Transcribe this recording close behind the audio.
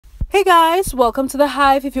Hey guys, welcome to the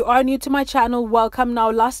Hive. If you are new to my channel, welcome. Now,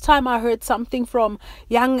 last time I heard something from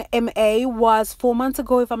Young MA was 4 months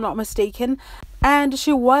ago, if I'm not mistaken, and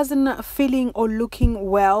she wasn't feeling or looking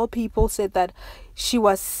well. People said that she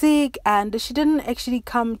was sick and she didn't actually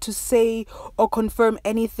come to say or confirm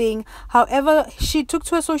anything. However, she took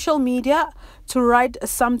to her social media to write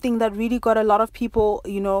something that really got a lot of people,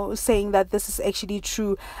 saying that this is actually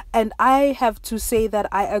true. And I have to say that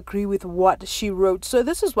I agree with what she wrote. So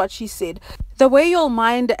this is what she said. The way your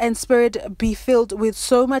mind and spirit be filled with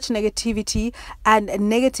so much negativity and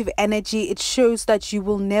negative energy, it shows that you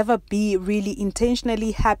will never be really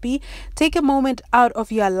intentionally happy. Take a moment out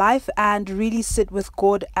of your life and really sit with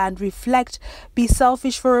God and reflect. Be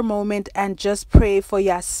selfish for a moment and just pray for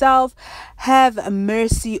yourself. Have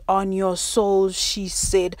mercy on your soul, she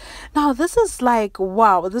said. Now, this is like,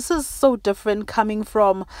 wow, this is so different coming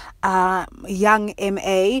from Young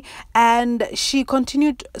MA. And she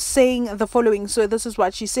continued saying the following. So this is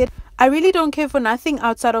what she said. I really don't care for nothing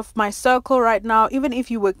outside of my circle right now. Even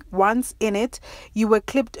if you were once in it, you were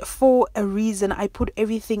clipped for a reason. I put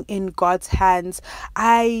everything in God's hands.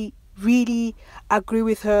 I really agree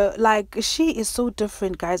with her. Like, she is so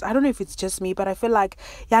different, guys. I don't know if it's just me, but I feel like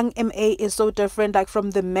Young MA is so different, like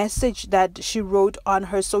from the message that she wrote on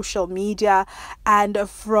her social media and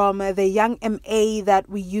from the Young MA that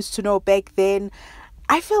we used to know back then.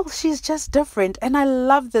 I feel she's just different, and I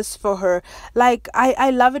love this for her. Like, I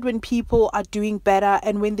love it when people are doing better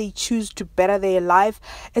and when they choose to better their life.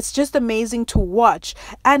 It's just amazing to watch.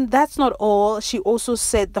 And that's not all. She also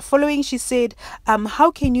said the following. She said,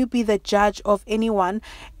 how can you be the judge of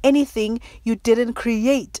anything you didn't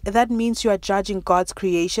create? That means you are judging God's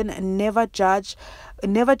creation, and never judge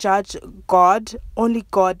God. Only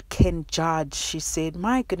God can judge, she said.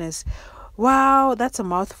 My goodness. Wow, that's a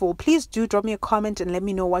mouthful. Please do drop me a comment and let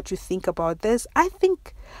me know what you think about this. I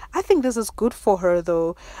think this is good for her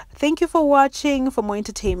though. Thank you for watching. For more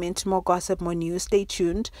entertainment, more gossip, more news, stay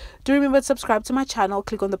tuned. Do remember to subscribe to my channel,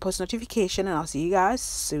 click on the post notification, and I'll see you guys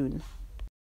soon.